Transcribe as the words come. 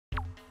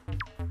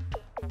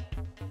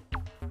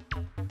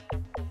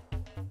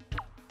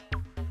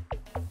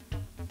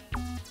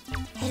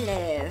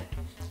Hello.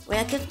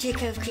 Welcome to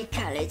Cove Creek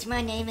College.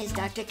 My name is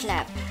Dr.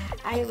 Clapp.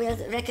 I will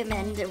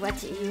recommend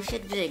what you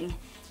should bring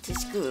to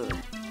school.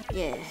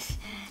 Yes.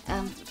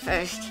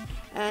 First,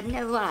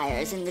 no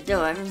wires in the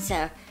dorm,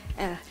 so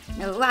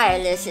no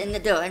wireless in the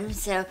dorm,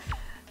 so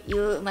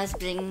you must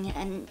bring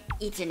an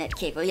Ethernet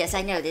cable. Yes,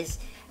 I know this.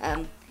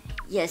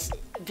 Yes,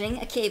 bring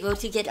a cable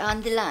to get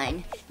on the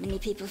line. Many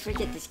people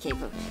forget this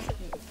cable.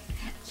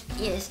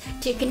 Yes,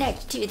 to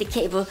connect to the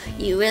cable,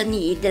 you will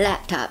need the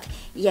laptop.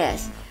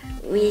 Yes,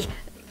 we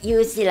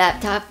use the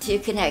laptop to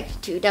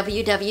connect to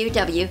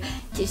www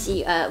to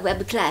see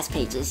web class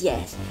pages.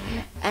 Yes,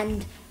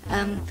 and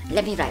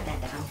let me write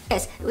that down.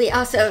 Yes, we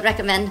also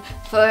recommend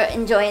for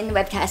enjoying the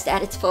webcast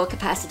at its full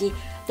capacity,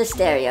 the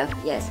stereo.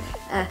 Yes,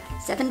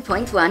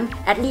 7.1,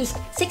 at least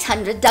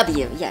 600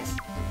 W. Yes,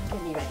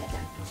 let me write that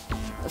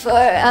down.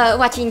 For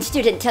watching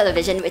student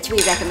television, which we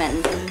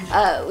recommend,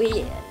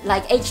 we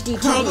like HD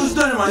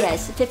TV.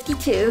 Yes,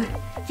 52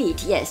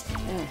 feet. Yes,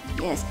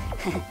 yes,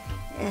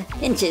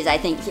 inches, I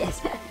think.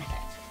 Yes.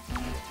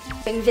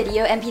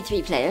 Video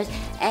MP3 players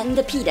and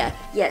the PETA.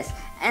 Yes,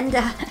 and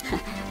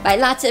buy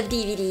lots of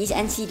DVDs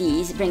and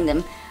CDs. Bring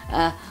them.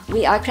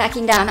 We are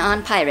cracking down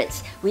on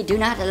pirates. We do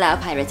not allow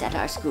pirates at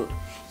our school.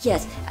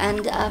 Yes,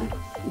 and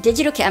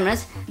digital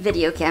cameras,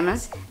 video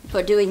cameras,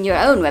 for doing your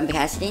own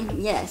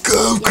webcasting. Yes.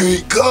 Cove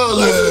Creek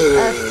College!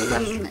 Yes.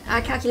 From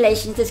our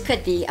calculations, this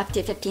could be up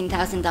to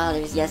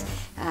 $15,000. Yes.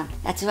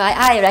 That's why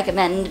I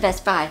recommend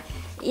Best Buy.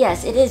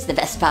 Yes, it is the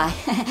Best Buy.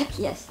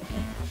 Yes.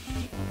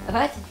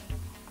 What?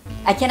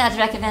 I cannot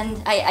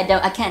recommend.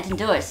 I can't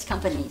endorse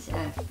companies.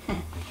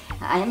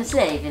 I am a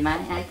slave, am I?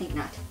 I think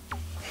not.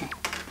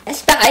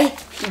 Best Buy.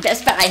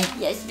 Best Buy.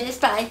 Yes,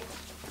 Best Buy.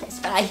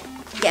 Best Buy.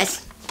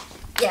 Yes.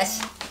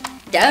 Yes.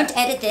 Don't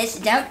edit this.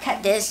 Don't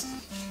cut this.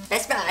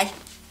 Best Buy.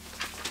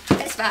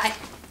 Best Buy.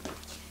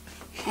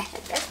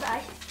 Best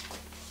Buy.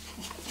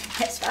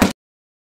 Best Buy.